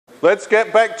let's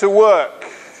get back to work.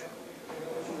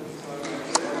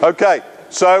 Okay,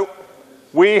 so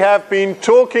we have been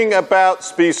talking about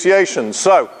speciation.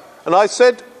 So, and I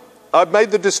said, I've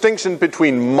made the distinction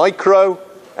between micro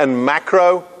and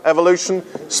macro evolution.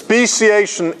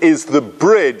 Speciation is the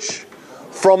bridge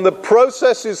from the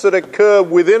processes that occur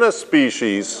within a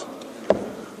species,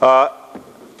 to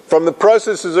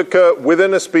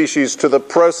the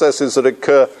processes that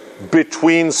occur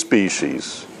between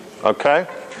species. Okay?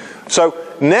 So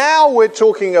now we're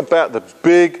talking about the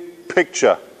big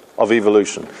picture of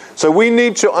evolution. So we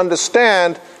need to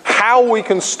understand how we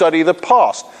can study the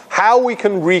past, how we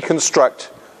can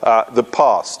reconstruct the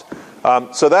past.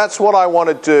 So that's what I want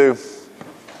to do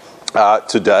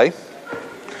today.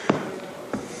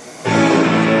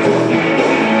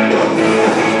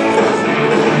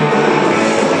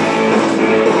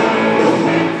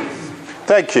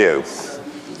 Thank you.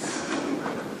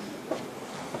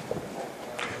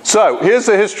 So, here's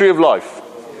the history of life.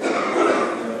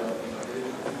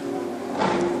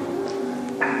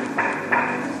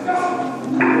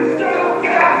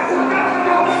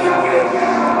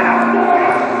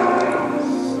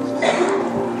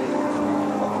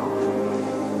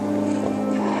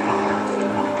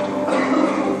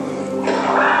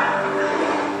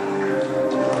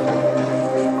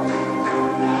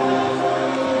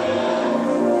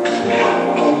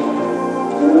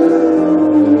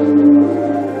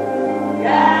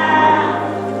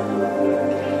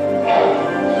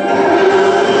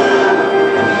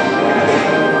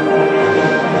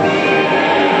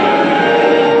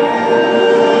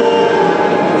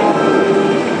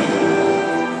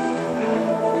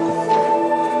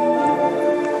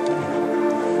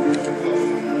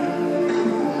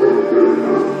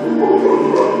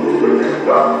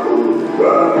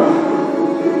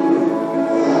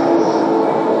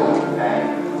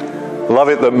 Love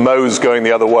it that Mo's going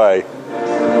the other way.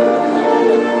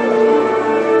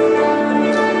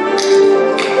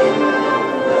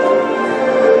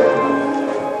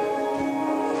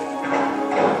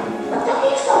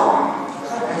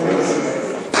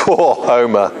 Poor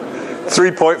Homer.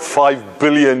 3.5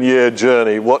 billion year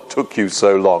journey. What took you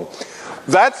so long?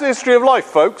 That's the history of life,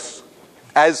 folks,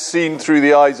 as seen through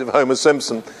the eyes of Homer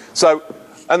Simpson. So,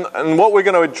 and what we're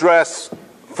going to address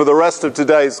for the rest of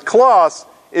today's class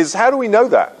is how do we know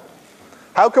that?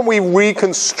 How can we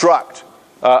reconstruct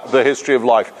the history of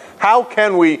life? How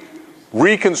can we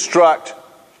reconstruct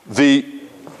the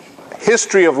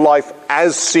history of life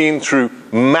as seen through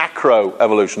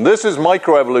macroevolution? This is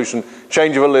microevolution,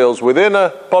 change of alleles within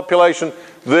a population.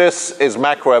 This is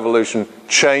macroevolution,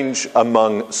 change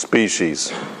among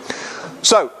species.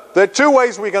 So, there are two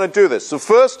ways we're going to do this. The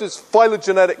first is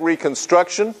phylogenetic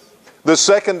reconstruction. The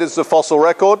second is the fossil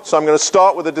record. So I'm going to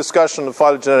start with a discussion of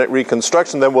phylogenetic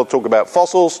reconstruction, then we'll talk about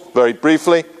fossils very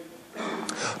briefly.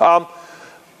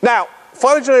 Now,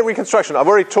 phylogenetic reconstruction, I've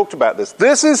already talked about this.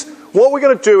 This is, what we're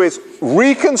going to do is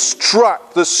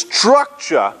reconstruct the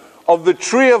structure of the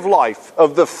tree of life,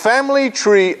 of the family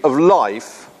tree of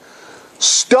life,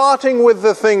 starting with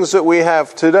the things that we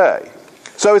have today.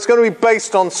 So it's going to be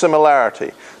based on similarity.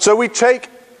 So we take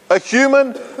a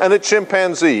human and a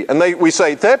chimpanzee, and we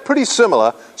say they're pretty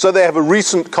similar, so they have a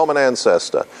recent common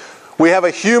ancestor. We have a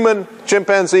human,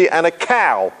 chimpanzee, and a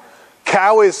cow.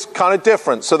 Cow is kind of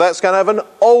different, so that's going to have an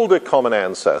older common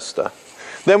ancestor.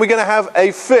 Then we're going to have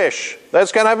a fish.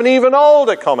 That's going to have an even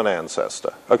older common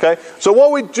ancestor. Okay? So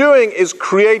what we're doing is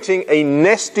creating a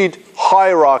nested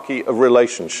hierarchy of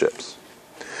relationships.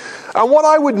 And what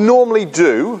I would normally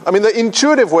do, I mean, the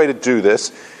intuitive way to do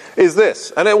this is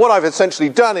this. And what I've essentially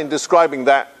done in describing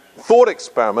that thought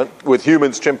experiment with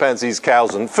humans, chimpanzees,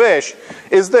 cows, and fish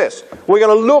is this. We're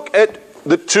going to look at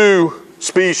the two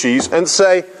species and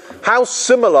say, how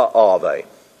similar are they?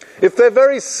 If they're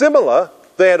very similar,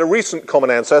 they had a recent common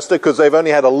ancestor because they've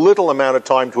only had a little amount of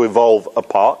time to evolve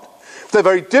apart. If they're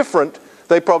very different,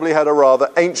 they probably had a rather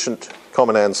ancient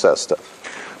common ancestor.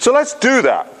 So let's do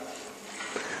that.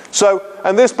 So,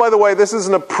 and this, by the way, this is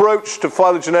an approach to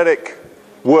phylogenetic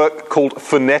work called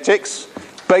phonetics,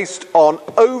 based on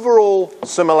overall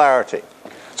similarity.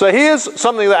 So here's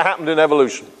something that happened in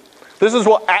evolution. This is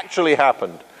what actually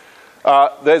happened.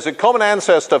 There's a common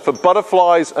ancestor for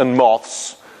butterflies and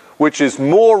moths, which is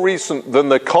more recent than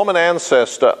the common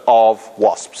ancestor of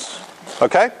wasps.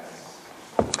 Okay?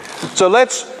 So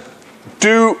let's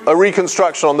do a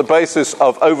reconstruction on the basis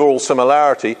of overall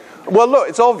similarity. Well, look,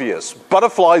 it's obvious.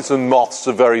 Butterflies and moths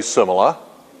are very similar.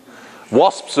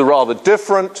 Wasps are rather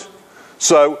different.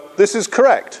 So this is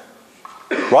correct,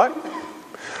 right?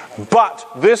 But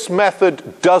this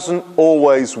method doesn't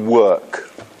always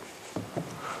work.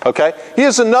 Okay?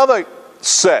 Here's another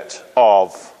set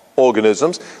of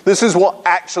organisms. This is what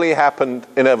actually happened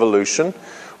in evolution.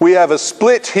 We have a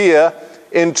split here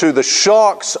into the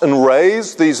sharks and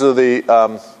rays. These are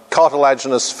the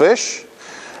cartilaginous fish.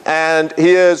 And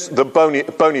here's the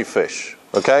bony fish.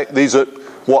 Okay? These are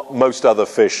what most other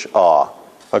fish are.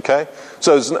 Okay?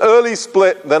 So there's an early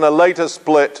split, then a later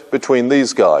split between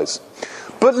these guys.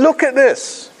 But look at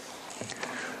this.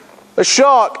 A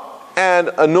shark and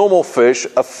a normal fish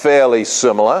are fairly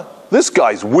similar. This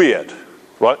guy's weird,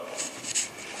 right?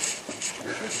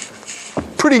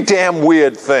 Pretty damn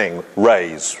weird thing,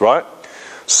 rays, right?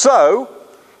 So,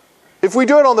 if we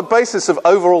do it on the basis of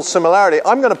overall similarity,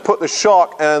 I'm going to put the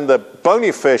shark and the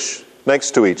bony fish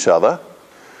next to each other,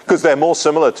 because they're more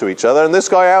similar to each other, and this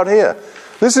guy out here.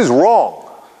 This is wrong,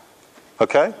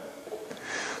 okay?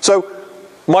 So,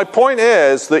 my point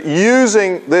is that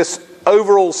using this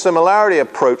overall similarity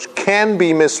approach can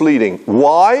be misleading.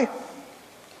 Why?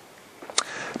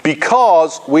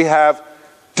 Because we have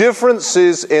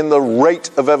differences in the rate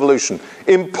of evolution.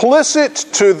 Implicit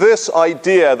to this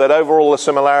idea that overall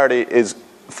similarity is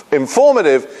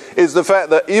informative is the fact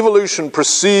that evolution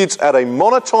proceeds at a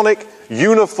monotonic,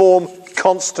 uniform,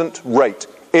 constant rate.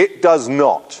 It does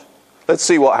not. Let's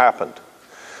see what happened.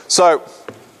 So,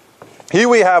 here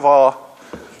we have our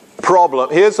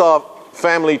problem. Here's our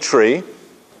family tree.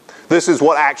 This is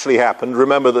what actually happened.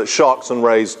 Remember that sharks and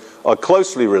rays are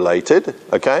closely related,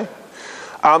 okay?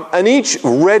 And each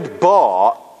red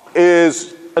bar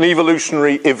is an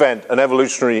evolutionary event, an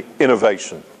evolutionary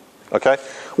innovation, okay?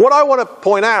 What I want to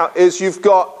point out is you've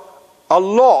got a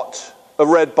lot of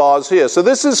red bars here. So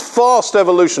this is fast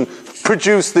evolution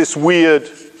produced this weird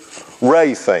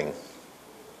ray thing,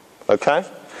 okay?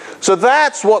 So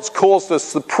that's what's caused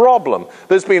us the problem.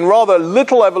 There's been rather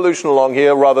little evolution along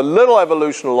here, rather little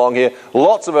evolution along here,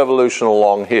 lots of evolution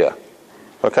along here.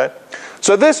 Okay?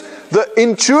 So the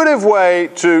intuitive way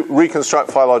to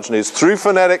reconstruct phylogeny is through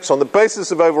phonetics on the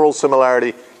basis of overall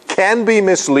similarity can be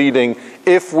misleading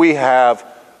if we have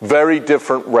very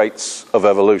different rates of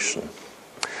evolution.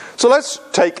 So let's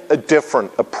take a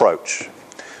different approach.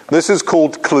 This is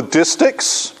called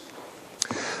cladistics.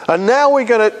 And now we're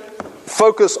going to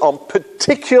focus on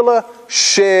particular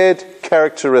shared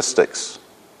characteristics.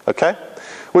 Okay?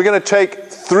 We're going to take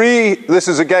this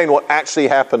is again what actually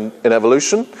happened in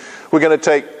evolution. We're going to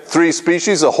take 3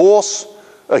 species, a horse,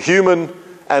 a human,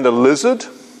 and a lizard.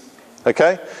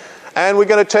 Okay? And we're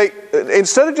going to take,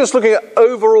 instead of just looking at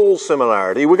overall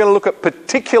similarity, we're going to look at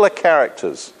particular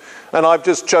characters. And I've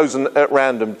just chosen at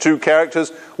random 2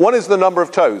 characters. One is the number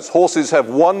of toes. Horses have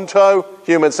 1 toe,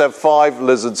 humans have 5,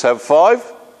 lizards have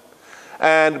 5.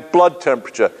 And blood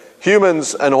temperature.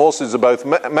 Humans and horses are both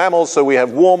mammals, so we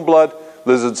have warm blood.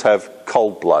 Lizards have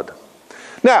cold blood.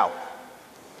 Now,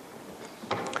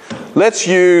 let's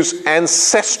use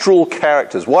ancestral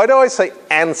characters. Why do I say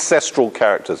ancestral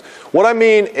characters? What I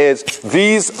mean is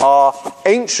these are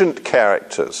ancient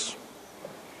characters.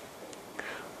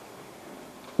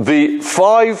 The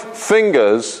 5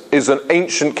 fingers is an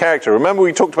ancient character. Remember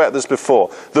we talked about this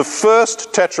before. The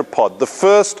first tetrapod, the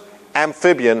first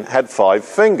amphibian had 5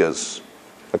 fingers.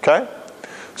 Okay?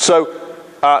 So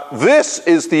this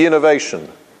is the innovation.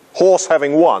 Horse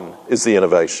having 1 is the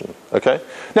innovation. Okay?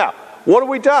 Now, what have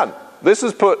we done? This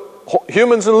has put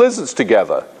humans and lizards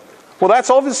together. Well, that's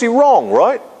obviously wrong,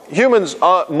 right? Humans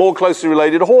are more closely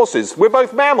related to horses. We're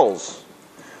both mammals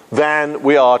than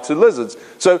we are to lizards.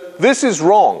 So this is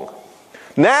wrong.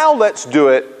 Now let's do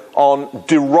it on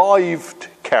derived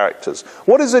characters.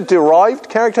 What is a derived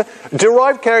character? A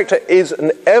derived character is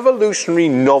an evolutionary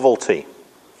novelty.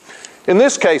 In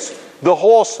this case, the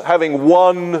horse having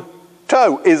 1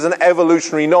 toe is an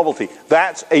evolutionary novelty.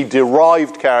 That's a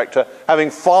derived character.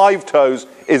 Having 5 toes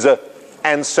is an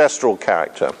ancestral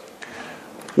character.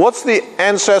 What's the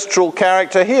ancestral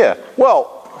character here?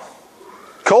 Well,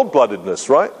 cold-bloodedness,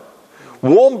 right?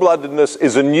 Warm-bloodedness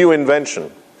is a new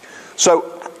invention.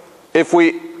 So if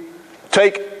we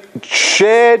take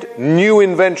shared new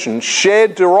invention,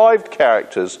 shared derived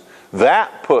characters,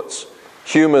 that puts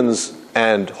humans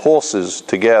and horses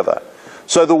together.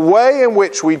 So the way in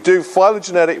which we do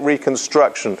phylogenetic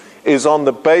reconstruction is on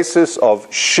the basis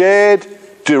of shared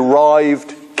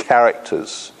derived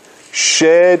characters.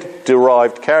 Shared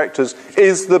derived characters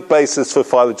is the basis for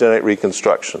phylogenetic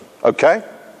reconstruction. Okay?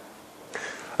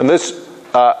 And this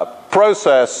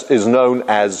process is known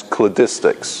as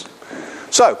cladistics.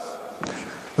 So,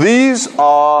 these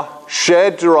are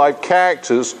shared derived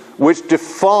characters which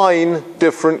define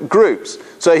different groups.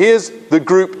 So here's the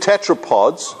group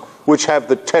tetrapods, which have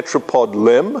the tetrapod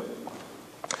limb.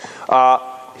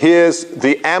 Here's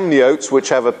the amniotes, which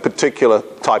have a particular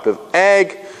type of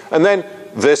egg. And then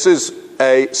this is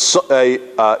a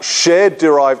shared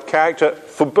derived character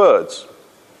for birds.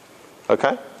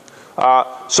 Okay?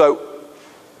 So,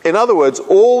 in other words,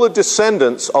 all the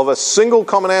descendants of a single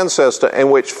common ancestor in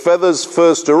which feathers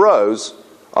first arose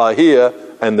are here,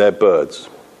 and they're birds.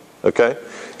 Okay?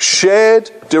 Shared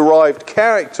derived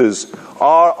characters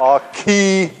are our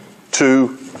key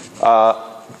to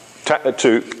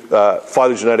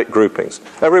phylogenetic groupings.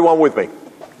 Everyone with me?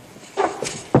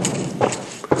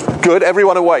 Good,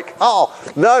 everyone awake? Oh,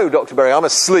 no, Dr. Berry, I'm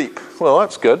asleep. Well,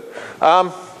 that's good.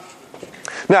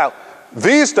 Now,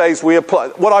 these days we apply,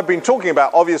 what I've been talking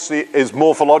about obviously is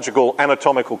morphological,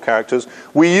 anatomical characters.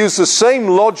 We use the same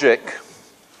logic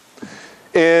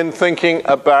in thinking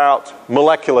about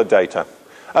molecular data.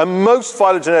 And most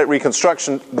phylogenetic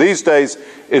reconstruction these days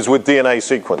is with DNA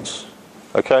sequence.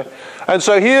 Okay? And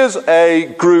so here's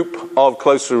a group of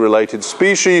closely related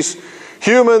species: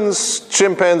 humans,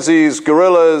 chimpanzees,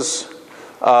 gorillas,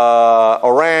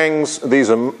 orangs, these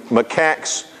are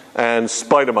macaques, and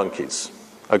spider monkeys.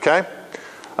 Okay?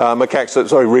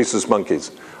 Rhesus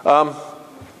monkeys.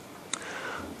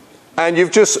 And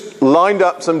you've just lined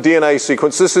up some DNA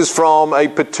sequence. This is from a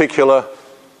particular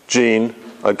gene,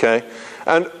 okay?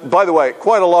 And by the way,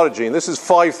 quite a lot of gene. This is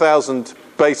 5,000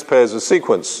 base pairs of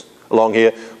sequence along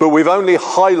here, but we've only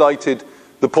highlighted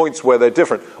the points where they're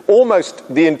different. Almost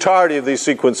the entirety of these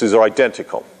sequences are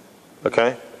identical,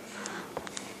 okay?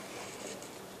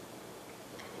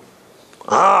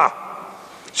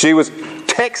 She was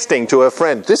texting to her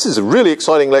friend, "This is a really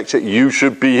exciting lecture, you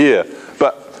should be here."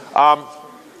 But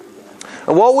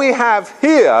and what we have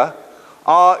here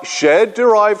are shared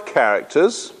derived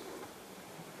characters.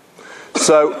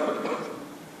 So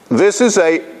this is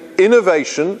a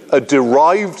innovation, a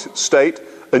derived state,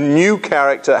 a new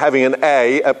character having an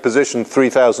A at position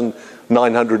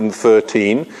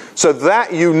 3,913. So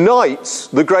that unites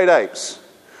the great apes: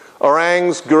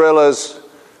 orangs, gorillas,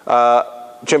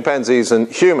 chimpanzees, and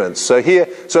humans. So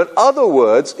in other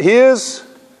words, here's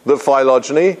the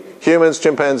phylogeny: humans,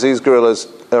 chimpanzees, gorillas,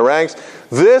 orangs.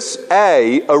 This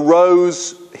A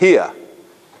arose here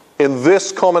in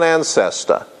this common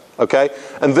ancestor, okay?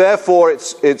 And therefore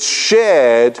it's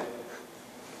shared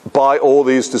by all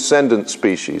these descendant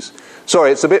species.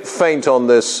 Sorry, it's a bit faint on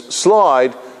this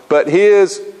slide, but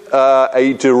here's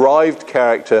a derived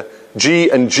character, G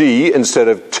and G instead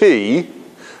of T,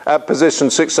 at position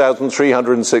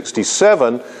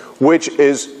 6,367, which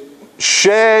is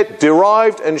shared,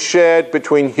 derived and shared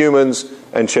between humans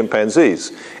and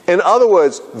chimpanzees. In other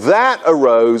words, that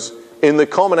arose in the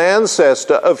common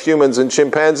ancestor of humans and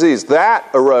chimpanzees. That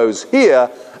arose here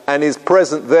and is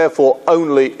present, therefore,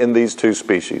 only in these two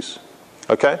species.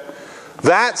 Okay?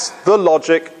 That's the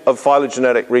logic of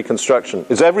phylogenetic reconstruction.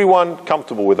 Is everyone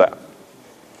comfortable with that?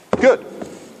 Good.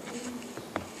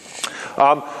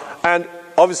 And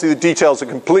obviously the details are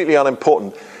completely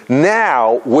unimportant.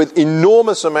 Now, with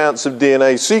enormous amounts of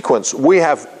DNA sequence, we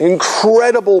have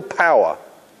incredible power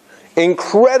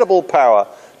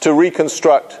to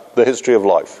reconstruct the history of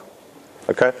life.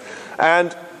 Okay?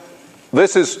 And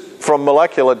this is from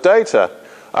molecular data.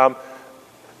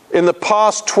 In the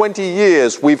past 20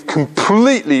 years, we've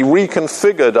completely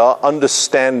reconfigured our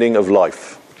understanding of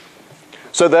life.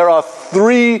 So there are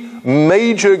three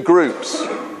major groups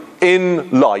in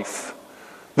life.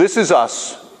 This is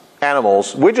us,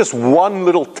 animals. We're just one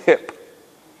little tip.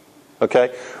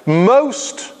 Okay?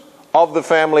 Most of the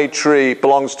family tree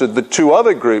belongs to the two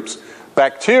other groups,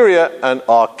 bacteria and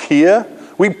archaea.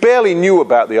 We barely knew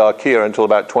about the archaea until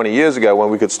about 20 years ago when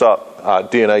we could start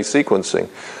DNA sequencing.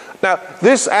 Now,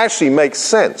 this actually makes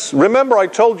sense. Remember I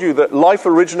told you that life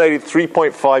originated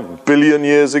 3.5 billion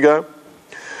years ago?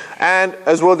 And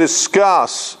as we'll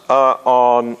discuss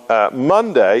on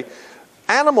Monday,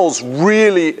 animals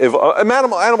really evolved.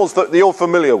 Animals that you're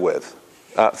familiar with.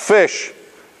 Fish,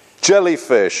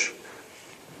 jellyfish,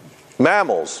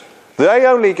 mammals.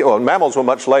 Mammals were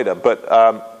much later, but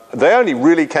they only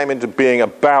really came into being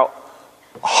about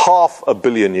 500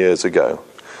 million years ago.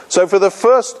 So for the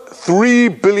first 3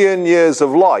 billion years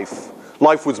of life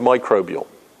was microbial.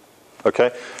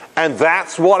 Okay? And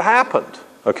that's what happened.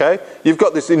 Okay? You've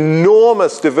got this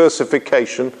enormous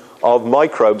diversification of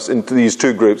microbes into these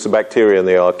two groups, the bacteria and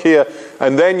the archaea.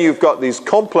 And then you've got these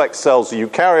complex cells, the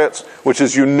eukaryotes, which,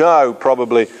 as you know,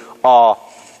 probably are,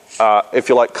 if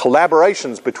you like,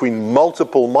 collaborations between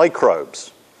multiple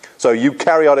microbes. So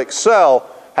eukaryotic cell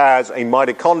has a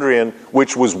mitochondrion,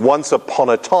 which was once upon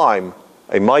a time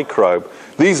a microbe.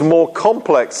 These more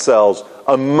complex cells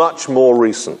are much more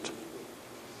recent.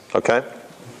 Okay?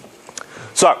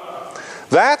 So,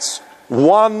 that's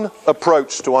one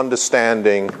approach to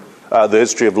understanding the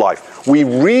history of life. We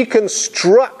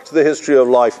reconstruct the history of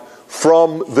life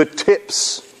from the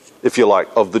tips, if you like,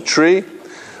 of the tree.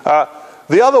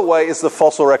 The other way is the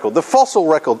fossil record. The fossil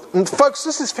record, and folks,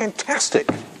 this is fantastic.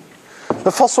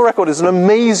 The fossil record is an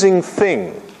amazing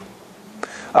thing.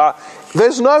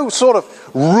 There's no sort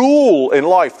of rule in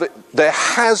life that there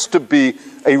has to be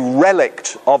a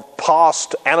relict of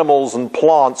past animals and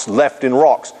plants left in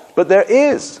rocks. But there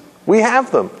is. We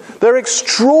have them. They're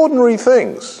extraordinary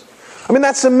things. I mean,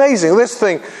 that's amazing. This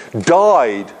thing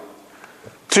died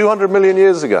 200 million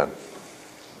years ago.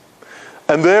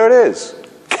 And there it is,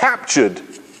 captured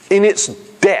in its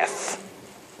death.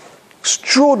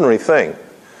 Extraordinary thing.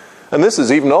 And this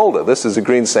is even older. This is a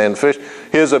green sandfish.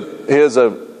 Here's a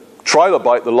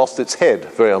trilobite that lost its head.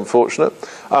 Very unfortunate.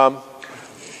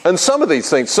 And some of these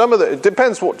things, it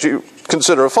depends what you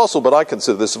consider a fossil, but I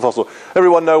consider this a fossil.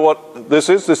 Everyone know what this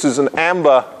is? This is an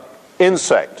amber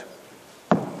insect.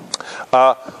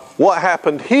 What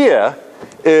happened here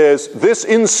is this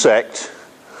insect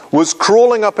was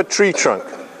crawling up a tree trunk.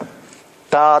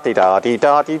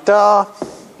 Da-dee-da-dee-da-dee-da.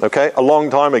 Okay, a long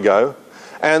time ago.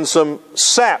 And some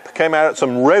sap came out,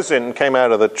 some resin came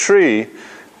out of the tree.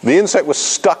 The insect was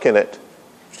stuck in it.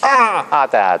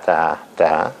 Da-da-da.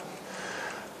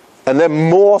 And then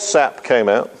more sap came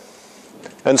out.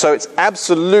 And so it's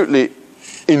absolutely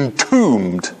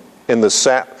entombed in the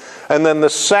sap. And then the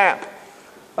sap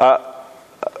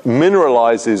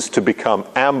mineralizes to become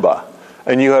amber.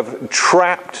 And you have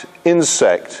trapped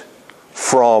insect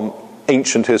from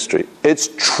ancient history. It's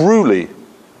truly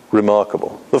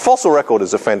remarkable. The fossil record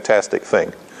is a fantastic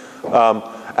thing.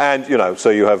 And, you know, so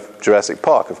you have Jurassic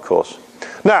Park, of course.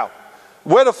 Now,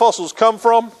 where do fossils come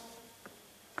from?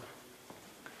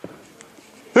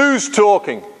 Who's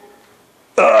talking?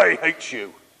 I hate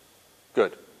you.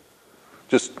 Good.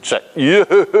 Just check. You.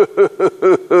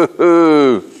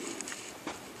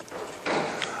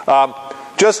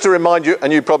 Just to remind you,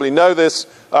 and you probably know this,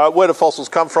 where do fossils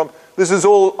come from? This is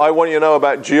all I want you to know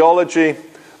about geology.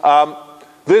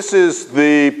 This is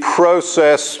the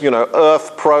process, you know,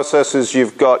 Earth processes.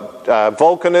 You've got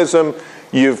volcanism.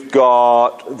 You've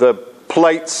got the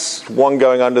plates, one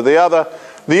going under the other.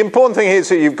 The important thing here is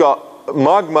that you've got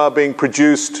magma being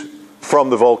produced from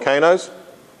the volcanoes.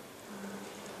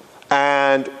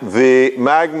 And the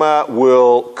magma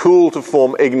will cool to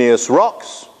form igneous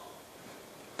rocks.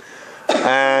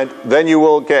 And then you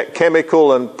will get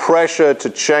chemical and pressure to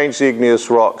change the igneous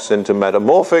rocks into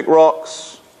metamorphic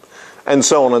rocks, and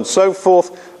so on and so forth.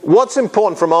 What's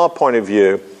important from our point of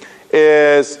view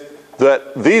is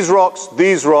that these rocks,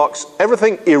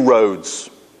 everything erodes.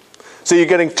 So you're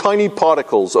getting tiny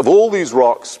particles of all these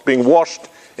rocks being washed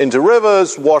into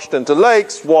rivers, washed into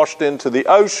lakes, washed into the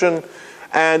ocean,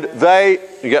 and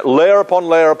you get layer upon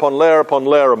layer upon layer upon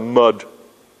layer of mud,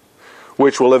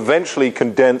 which will eventually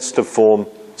condense to form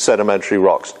sedimentary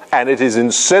rocks. And it is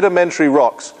in sedimentary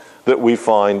rocks that we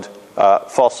find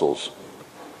fossils.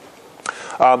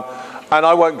 And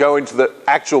I won't go into the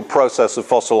actual process of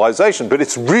fossilization, but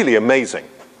it's really amazing.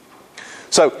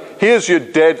 So here's your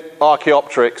dead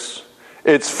Archaeopteryx.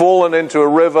 It's fallen into a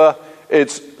river.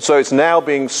 So it's now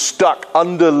being stuck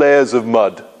under layers of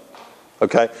mud.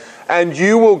 Okay? And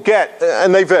you will get,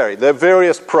 and they vary, there are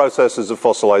various processes of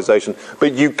fossilization,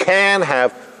 but you can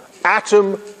have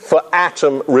atom for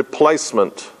atom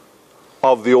replacement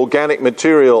of the organic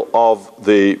material of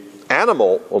the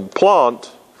animal or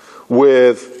plant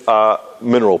with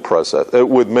mineral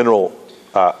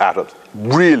atoms.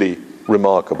 Really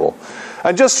remarkable.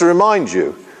 And just to remind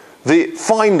you, the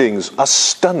findings are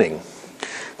stunning.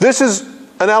 This is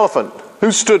an elephant.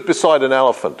 Who stood beside an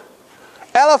elephant?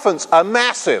 Elephants are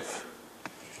massive.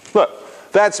 Look,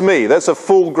 that's me. That's a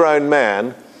full-grown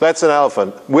man. That's an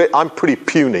elephant. I'm pretty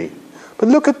puny. But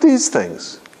look at these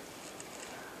things.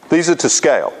 These are to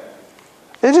scale.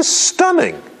 They're just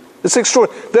stunning. It's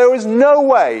extraordinary. There is no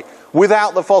way,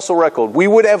 without the fossil record, we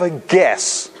would ever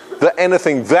guess that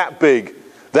anything that big,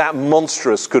 that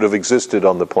monstrous could have existed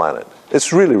on the planet.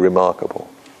 It's really remarkable.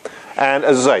 And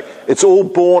as I say, it's all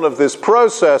born of this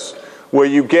process where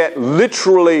you get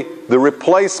literally the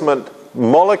replacement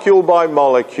molecule by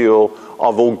molecule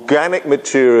of organic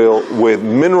material with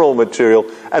mineral material,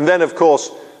 and then of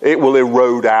course it will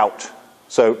erode out.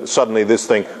 So suddenly this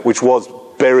thing, which was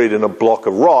buried in a block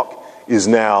of rock, is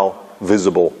now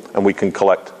visible, and we can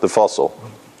collect the fossil.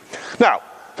 Now,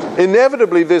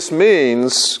 inevitably this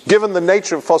means, given the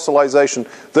nature of fossilization,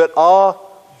 that our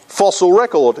fossil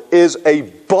record is a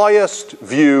biased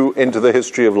view into the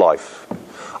history of life.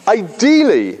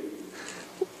 Ideally,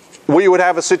 we would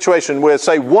have a situation where,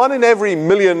 say, 1 in every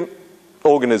million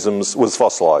organisms was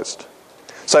fossilized.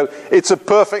 So it's a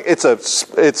perfect, it's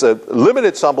a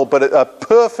limited sample, but a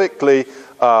perfectly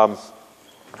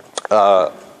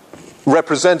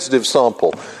representative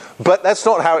sample. But that's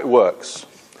not how it works.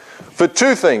 For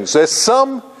two things. There's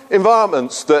some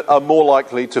environments that are more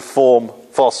likely to form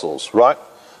fossils, right?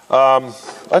 I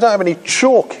don't have any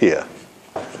chalk here.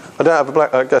 I don't have a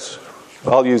black, I guess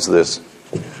I'll use this.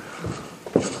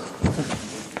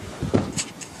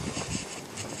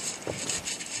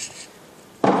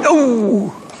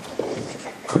 Oh!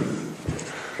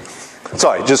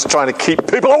 Sorry, just trying to keep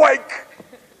people awake.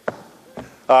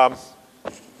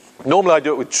 Normally I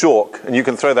do it with chalk, and you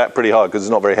can throw that pretty hard because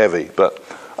it's not very heavy. But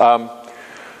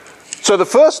so the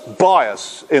first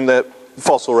bias in the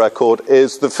fossil record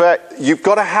is the fact you've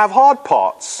got to have hard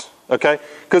parts, okay?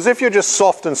 Because if you're just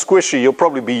soft and squishy, you'll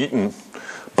probably be eaten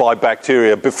by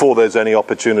bacteria before there's any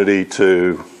opportunity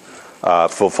to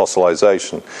for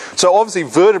fossilization. So obviously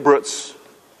vertebrates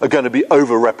are going to be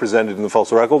overrepresented in the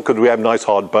fossil record because we have nice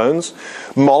hard bones.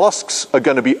 Mollusks are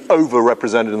going to be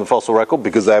overrepresented in the fossil record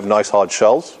because they have nice hard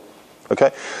shells.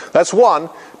 Okay, that's one.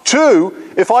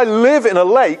 Two, if I live in a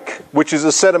lake, which is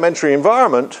a sedimentary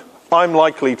environment, I'm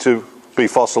likely to be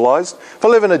fossilized. If I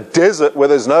live in a desert where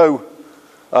there's no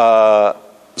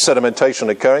sedimentation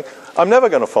occurring, I'm never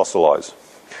going to fossilize.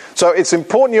 So it's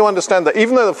important you understand that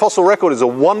even though the fossil record is a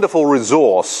wonderful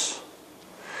resource,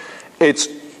 it's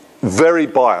very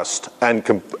biased and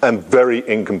very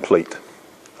incomplete.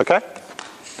 Okay?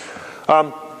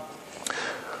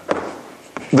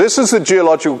 This is the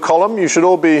geological column. You should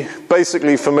all be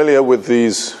basically familiar with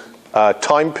these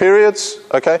time periods.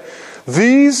 Okay?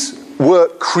 These were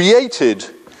created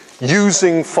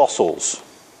using fossils.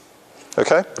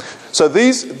 Okay? So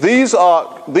these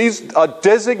are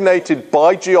designated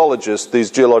by geologists,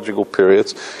 these geological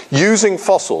periods, using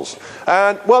fossils.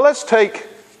 And well, let's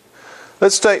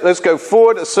go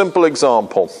forward a simple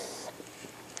example.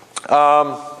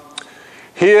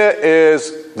 Here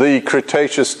is the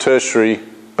Cretaceous Tertiary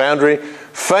boundary.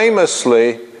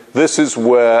 Famously, this is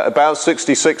where about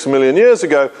 66 million years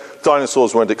ago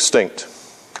dinosaurs went extinct.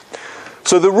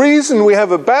 So the reason we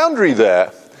have a boundary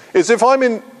there is if I'm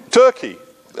in Turkey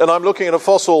and I'm looking at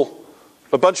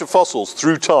a bunch of fossils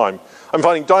through time, I'm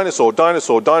finding dinosaur,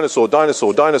 dinosaur, dinosaur,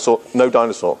 dinosaur, dinosaur, no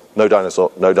dinosaur, no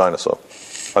dinosaur, no dinosaur.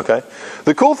 Okay?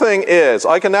 The cool thing is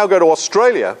I can now go to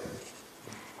Australia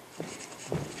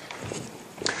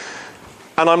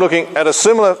and I'm looking at a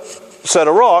similar set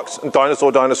of rocks and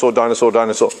dinosaur, dinosaur, dinosaur,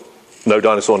 dinosaur, no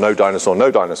dinosaur, no dinosaur,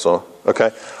 no dinosaur.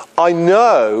 Okay? I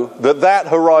know that that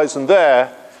horizon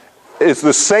there is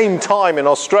the same time in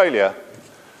Australia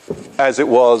as it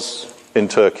was in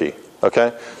Turkey.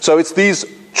 Okay? So it's these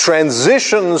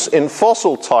transitions in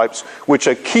fossil types which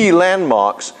are key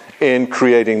landmarks in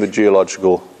creating the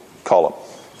geological column.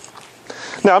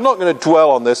 Now, I'm not going to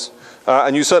dwell on this,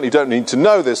 and you certainly don't need to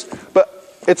know this,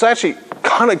 but it's actually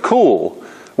kind of cool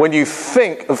when you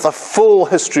think of the full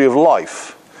history of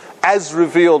life as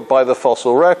revealed by the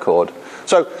fossil record.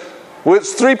 So,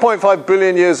 it's 3.5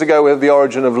 billion years ago we have the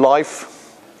origin of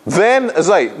life. Then, as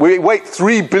we wait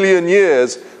 3 billion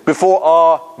years before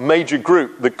our major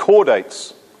group, the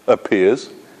chordates, appears.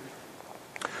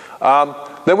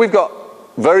 Then we've got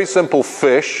very simple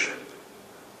fish.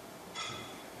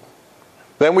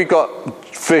 Then we've got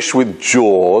fish with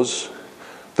jaws.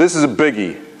 This is a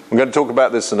biggie. I'm going to talk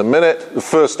about this in a minute. The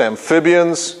first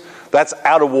amphibians, that's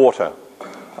out of water.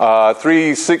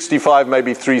 365,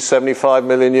 maybe 375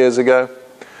 million years ago.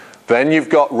 Then you've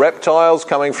got reptiles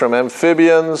coming from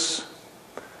amphibians.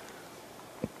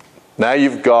 Now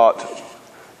you've got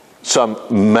some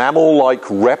mammal-like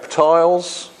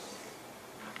reptiles.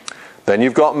 Then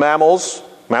you've got mammals.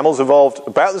 Mammals evolved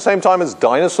about the same time as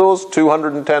dinosaurs,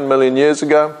 210 million years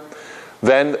ago.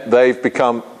 Then they've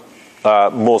become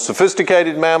more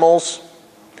sophisticated mammals.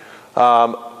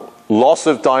 Loss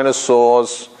of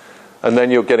dinosaurs. And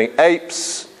then you're getting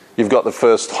apes. You've got the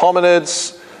first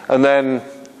hominids. And then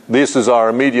this is our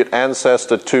immediate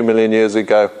ancestor 2 million years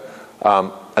ago.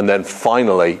 And then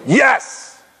finally,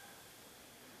 yes!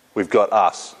 We've got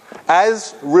us,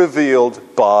 as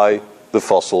revealed by the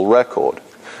fossil record.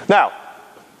 Now,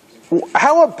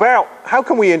 how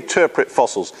can we interpret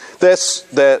fossils?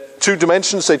 They're two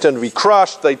dimensions, they tend to be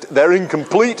crushed, they're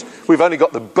incomplete, we've only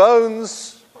got the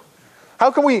bones.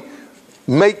 How can we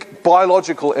make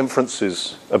biological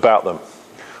inferences about them?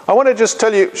 I want to just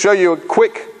show you a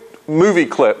quick movie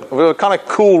clip of a kind of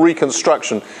cool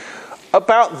reconstruction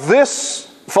about this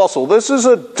fossil. This is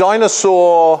a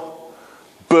dinosaur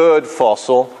bird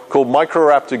fossil called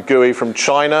Microraptor gui from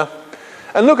China.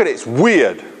 And look at it, it's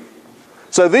weird.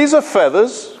 So these are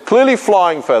feathers, clearly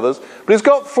flying feathers, But it's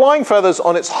got flying feathers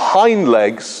on its hind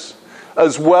legs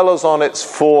as well as on its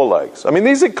forelegs. I mean,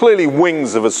 these are clearly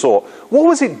wings of a sort. What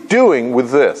was it doing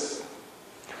with this?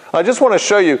 I just want to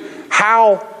show you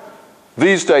how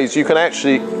these days you can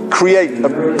actually create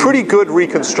a pretty good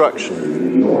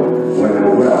reconstruction. Where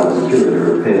Morel was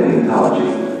curator of paleontology,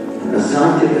 a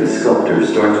scientific sculptor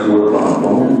starts work on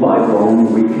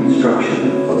bone-by-bone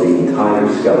reconstruction of the entire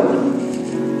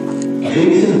skeleton.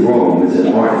 Jason Rome is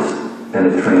an artist and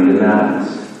a trained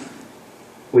anatomist.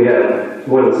 We had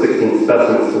more than 16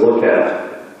 specimens to look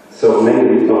at, so many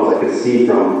of these bones I could see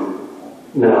from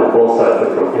not both sides,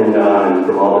 but from end on and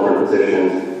from all different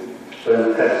positions. But in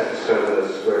the text,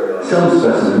 this where some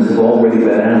specimens have already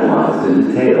been analyzed in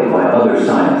detail by other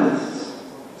scientists.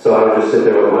 So I would just sit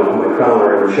there with my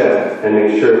chronometer and check and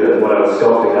make sure that what I was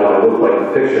sculpting not only looked like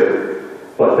the picture,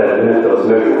 but that it met those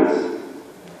measurements.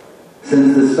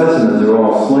 Since the specimens are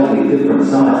all slightly different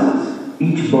sizes,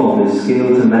 each bone is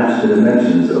scaled to match the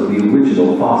dimensions of the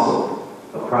original fossil,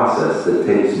 a process that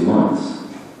takes months.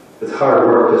 It's hard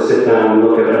work to sit down and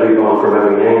look at every bone from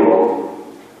every angle.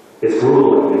 It's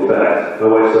grueling, in fact. My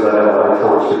wife says I have a high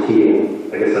tolerance for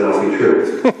teething. I guess that must be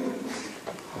true.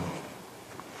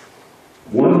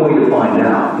 One way to find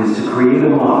out is to create a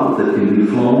model that can be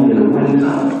flown in a wind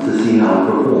tunnel to see how it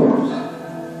performs.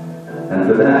 And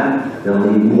for that,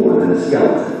 they'll need more than a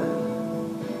skeleton.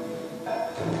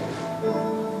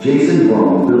 Jason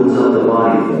Rome builds up the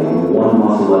body form one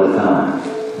muscle at a time,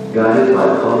 guided by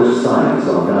published science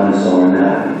on dinosaur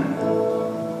anatomy.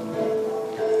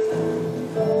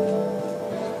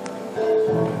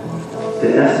 To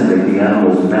estimate the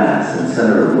animal's mass and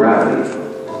center of gravity,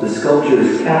 the sculpture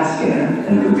is CAT scanned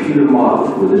and computer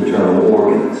modeled with internal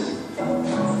organs.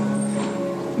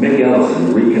 Mick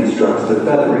Ellison reconstructs the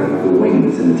feathering of the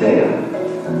wings and tail.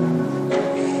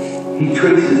 He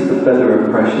traces the feather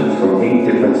impressions from 8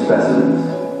 different specimens,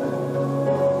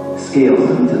 scales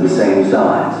them to the same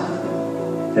size,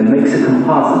 and makes a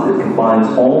composite that combines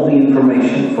all the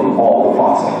information from all the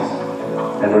fossils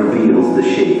and reveals the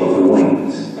shape of the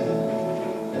wings.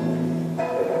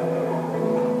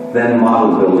 Then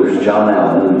model builders John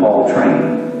Allen and Paul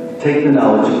Train take the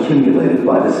knowledge accumulated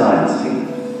by the science team.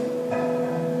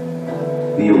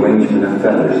 The arrangement of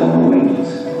feathers on the wings,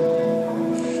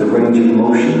 the range of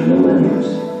motion in the limbs,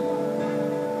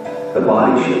 the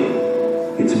body shape,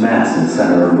 its mass and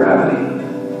center of gravity,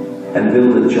 and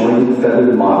build a jointed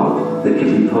feathered model that can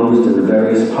be posed in the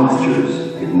various postures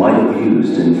it might have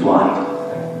used in flight.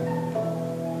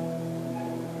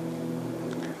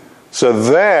 So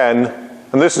then,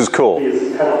 and this is cool,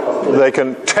 they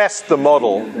can test the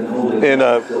model in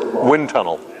a wind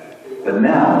tunnel. But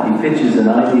now he pitches an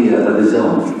idea of his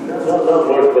own.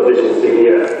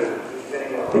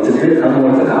 It's a bit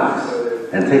unorthodox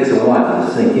and takes a while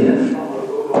to sink in.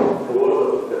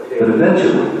 But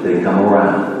eventually they come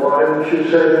around. Why didn't you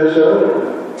say this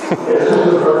earlier? This is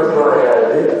a very funny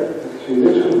idea. See,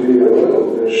 this would be a little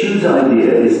bit. Shu's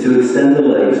idea is to extend the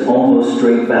legs almost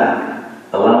straight back,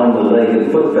 allowing the leg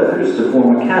and foot feathers to form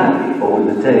a canopy over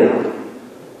the tail.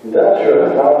 That's your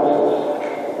hypothesis.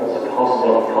 That's a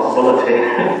possibility.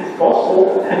 It's possible,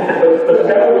 but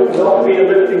that would not be a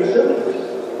lifting symptom.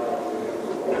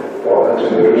 Well, that's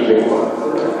an interesting one.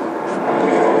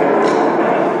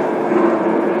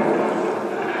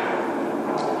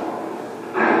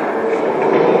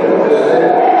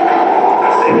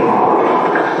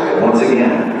 Once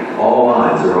again, all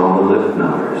eyes are on the lift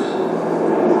numbers.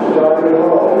 Starting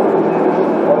off.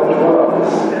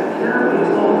 112. That canopy is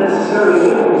not necessarily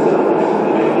lifting stuff.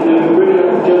 You really have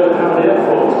to judge how the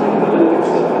airflow is lifting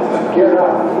stuff. Get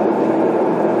up.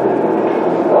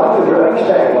 Lock the drag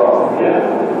stack off. Yeah.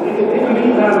 If you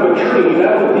keep out of a tree,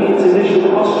 that would be its initial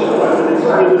posture, right?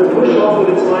 But it would push off with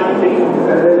its hind feet.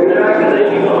 And then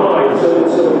you behind, so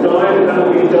it's sort of diving, that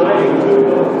would be diving through.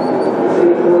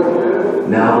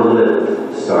 Now the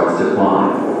lift starts to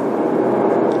climb.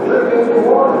 Lift into the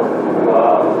water.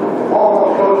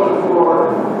 Almost close to the floor.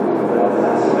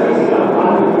 That's amazing.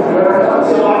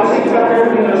 So I take back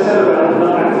everything I said about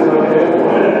not acting like an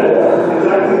airplane.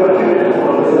 Exactly what you did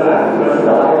was that.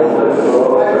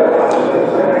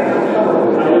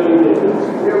 I know you did.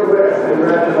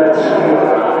 Congratulations.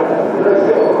 Let's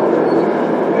go.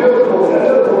 Beautiful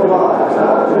line.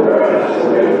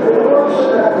 It works in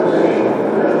that position.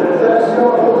 That's the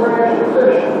full range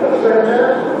position. That's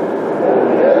fantastic.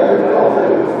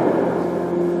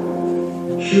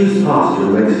 Shu's posture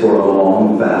makes for a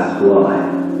long, fast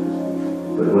glide.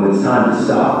 But when it's time to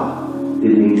stop,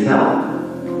 it needs help.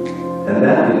 And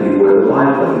that could be where the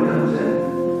biplane comes in.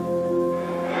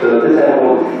 So this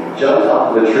animal jumps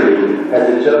off the tree. As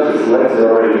it jumps, its legs are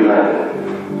already behind it.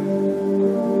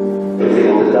 it's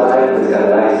able to dive, it's got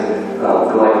a nice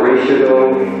glide ratio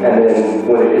going, and then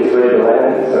when it gets ready to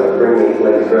land, it starts bringing its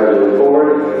legs gradually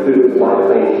forward through the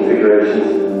biplane configurations.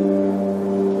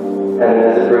 And then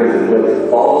as it brings its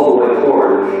legs all the way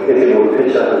forward, it's able to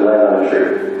pitch up and land on a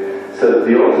tree. So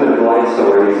the ultimate glide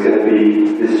story is going to be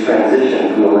this transition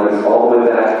from the legs all the way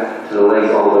back to the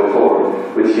legs all the way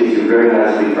forward, which gets you very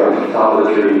nicely from the top of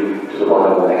the tree to the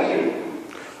bottom of the next tree.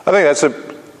 I think that's a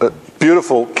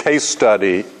beautiful case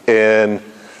study in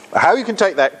how you can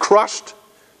take that crushed,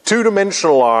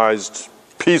 two-dimensionalized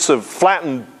piece of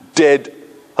flattened, dead,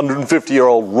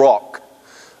 150-year-old rock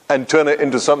and turn it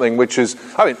into something which is,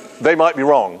 I mean, they might be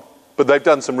wrong, but they've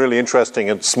done some really interesting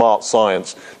and smart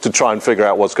science to try and figure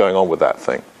out what's going on with that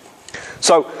thing.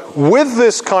 So with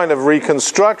this kind of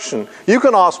reconstruction, you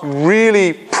can ask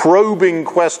really probing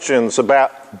questions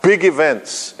about big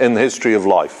events in the history of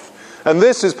life. And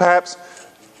this is perhaps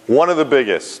one of the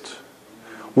biggest.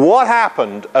 What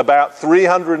happened about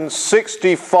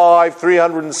 365,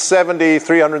 370,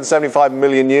 375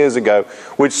 million years ago,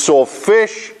 which saw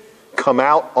fish come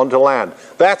out onto land?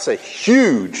 That's a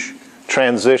huge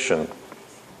transition.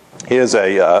 Here's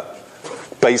a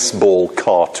baseball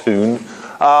cartoon.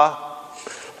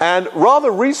 And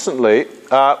rather recently,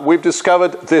 we've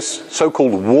discovered this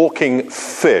so-called walking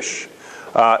fish.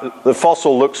 The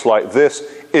fossil looks like this.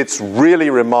 It's really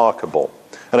remarkable.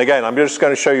 And again, I'm just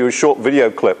going to show you a short video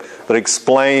clip that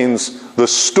explains the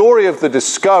story of the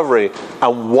discovery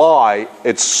and why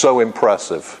it's so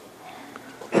impressive.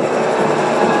 I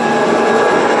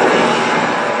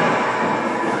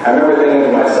remember thinking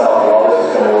to myself, while this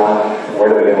is going on, where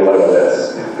do we get a load of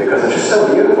this? Because it's just so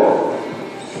beautiful.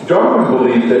 Darwin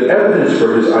believed that evidence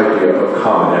for his idea of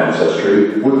common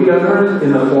ancestry would be unearthed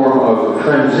in the form of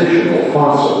transitional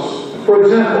fossils. For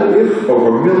example, if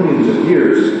over millions of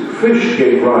years fish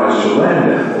gave rise to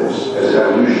land animals, as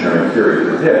evolutionary theory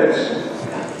predicts,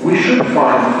 we should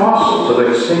find fossils of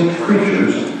extinct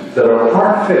creatures that are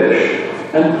part fish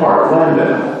and part land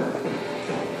animal.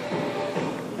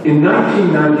 In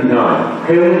 1999,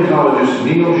 paleontologist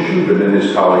Neil Shubin and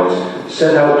his colleagues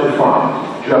set out to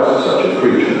find just such a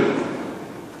creature.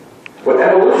 What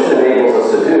evolution enables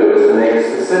us to do is to make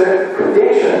specific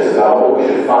predictions about what we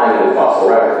should find in the fossil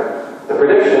record. The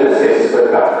prediction in this case is clear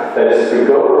cut. That is, if we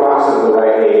go to rocks of the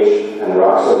right age and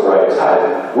rocks of the right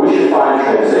type, we should find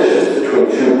transitions between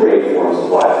two great forms of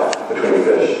life, between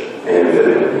fish and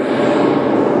amphibian.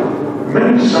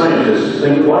 Many scientists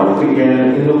think life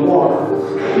began in the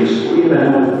water, at least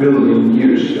 3.5 billion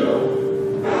years ago.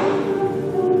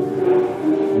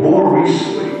 More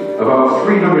recently, about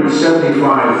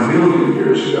 375 million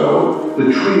years ago,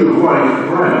 the tree of life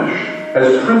branched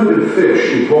as primitive fish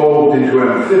evolved into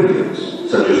amphibians,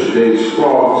 such as today's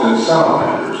frogs and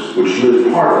salamanders, which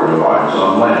live part of their lives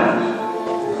on land.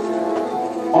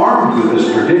 Armed with this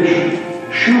prediction,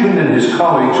 Shubin and his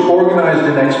colleagues organized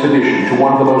an expedition to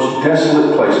one of the most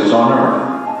desolate places on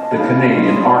Earth, the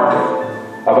Canadian Arctic,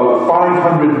 about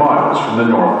 500 miles from the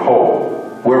North Pole,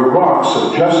 where rocks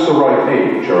of just the right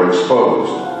age are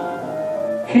exposed.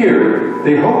 Here,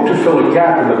 they hope to fill a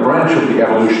gap in the branch of the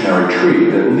evolutionary tree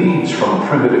that leads from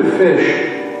primitive fish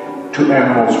to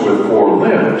animals with 4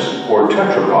 limbs, or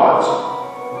tetrapods,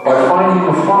 by finding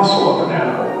a fossil of an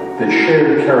animal that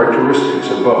shared the characteristics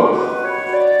of both.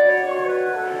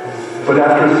 But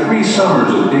after 3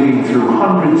 summers of digging through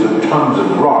hundreds of tons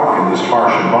of rock in this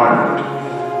harsh environment,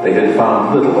 they had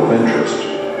found little of interest.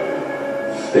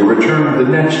 They returned the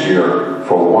next year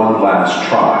for one last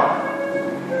try.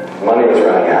 Money was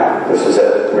running out. This was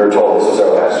it. We were told this was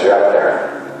our last year out there.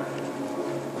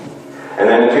 And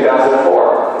then in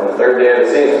 2004, on the 3rd day of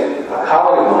the season, a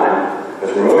colleague of mine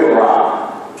was removing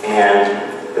rock and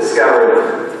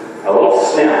discovered a little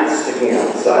snout sticking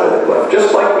out the side of the cliff,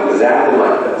 just exactly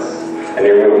like this. And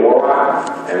he removed more rock,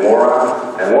 and more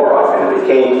rock, and more rock, and it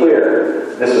became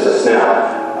clear this was a snout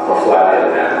of a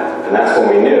flat-headed animal. And that's when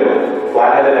we knew,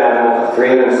 flat-headed animal,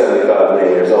 375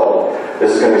 million years old,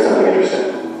 this is going to be something interesting.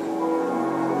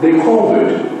 They called it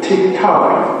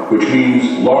Tiktaalik, which means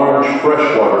large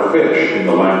freshwater fish in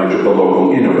the language of the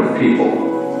local Inuit people.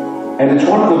 And it's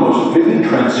one of the most vivid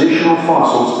transitional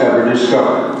fossils ever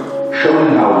discovered,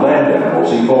 showing how land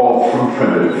animals evolved from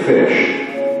primitive fish.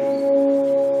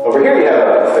 Over here you have a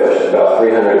fish about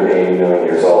 380 million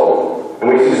years old. And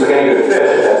we see just like any good fish,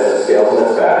 it has scales on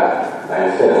its back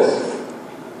and fins.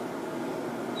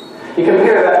 You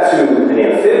compare that to an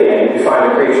amphibian, you find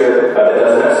a creature that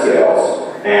doesn't have scales,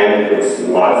 and it's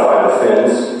modified the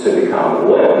fins to become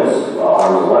limbs,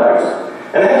 arms and legs,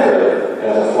 and the head really. It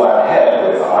has a flat head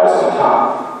with the eyes on top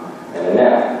and a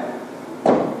neck.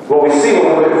 What we see when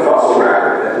we look at the fossil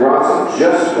record, that rocks of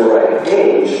just the right age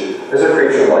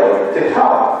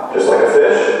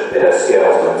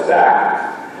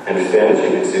and fins. You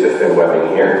can see the fin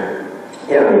webbing here.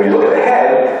 Yeah, when you look at the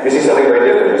head, you see something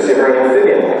very different. You see a very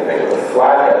amphibian-like thing with a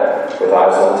flat head with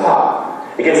eyes on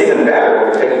top. It gets even better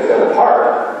when we take the fin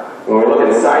apart. When we look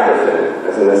inside the fin,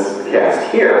 as in this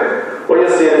cast here, what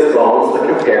you'll see is bones that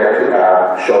compare to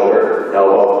our shoulder,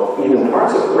 elbow, even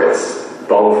parts of wrist,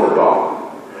 bone for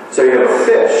bone. So you have a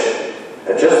fish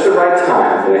at just the right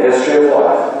time in the history of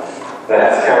life that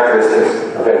has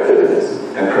characteristics of amphibians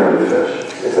and primitive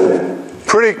fish, isn't it?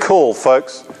 Pretty cool,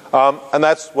 folks. And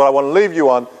that's what I want to leave you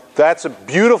on. That's a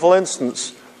beautiful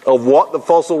instance of what the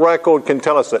fossil record can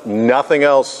tell us that nothing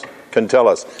else can tell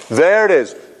us. There it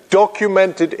is,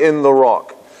 documented in the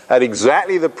rock at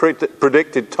exactly the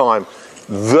predicted time.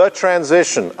 The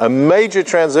transition, a major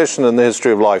transition in the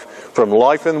history of life, from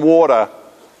life in water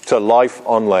to life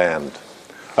on land.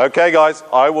 Okay, guys,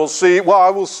 I will see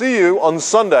you on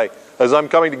Sunday as I'm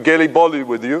coming to Gelibolu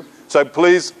with you. So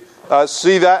please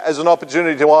see that as an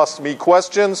opportunity to ask me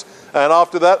questions. And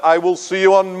after that, I will see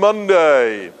you on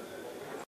Monday.